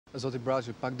Zoti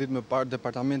Braçe, pak ditë më parë,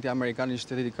 Departamenti amerikan I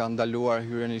shtetit ka ndaluar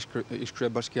hyrjen e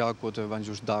kryebashkiakut të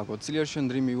Vangjush Dako. Cili është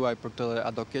qëndrimi juaj për këtë dhe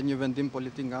a do ketë një vendim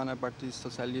politik nga ana e Partisë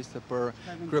Socialiste për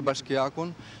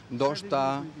kryebashkiakun,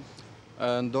 ndoshta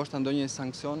ndonjë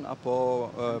sankcion apo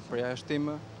përjashtim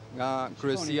nga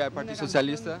kryesia e Partisë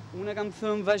Socialiste? Unë kam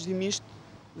thënë vazhdimisht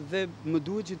dhe më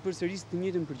duhet që të përsëris të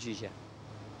njëjtën përgjigje.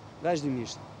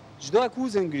 Vazhdimisht. Çdo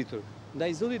akuzë ngritur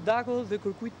ndaj zotit Dako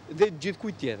dhe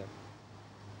gjithkujt tjetër,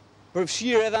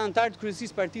 përfshirë edhe antarët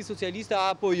kryesisë Partisë Socialiste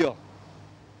apo jo,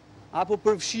 apo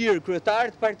përfshirë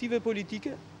kryetarët partive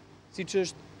politike, siç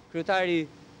është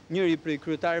njëri prej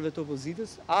kryetarëve të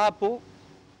opozitës, apo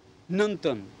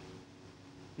nëntën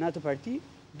në atë parti,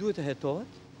 duhet të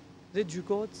hetohet dhe të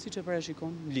gjykohet siç e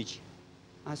parashikon ligji.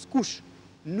 Askush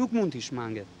nuk mund t'i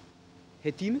shmanget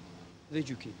hetimit dhe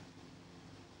gjykimit.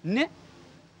 Ne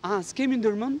as kemi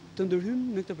ndërmend të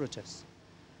ndërhyjmë në këtë proces.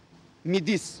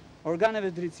 Midis organeve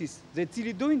drejtësisë dhe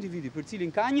cili do individi për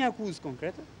cilin ka një akuzë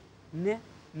konkrete, ne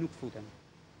nuk futemi.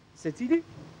 Secili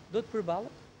do të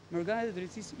përballet me organet e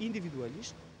drejtësisë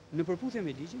individualisht në përputhje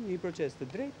me ligjin në një proces të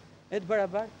drejtë e të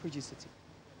barabartë për gjithë secili.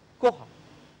 Koha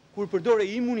kur përdore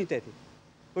imunitetit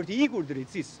për të ikur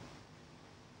drejtësisë,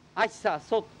 aq sa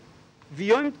sot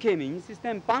vijojmë të kemi një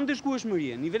sistem pa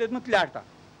ndëshkueshmërie, nivelet më të larta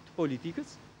të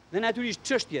politikës dhe natyrisht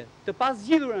çështje të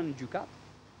pazgjidhura në gjykatë,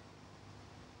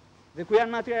 dhe ku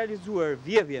janë materializuar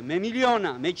vjedhje me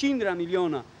miliona, me qindra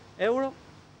miliona euro,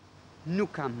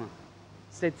 nuk kam më.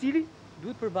 Secili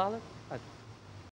duhet përballet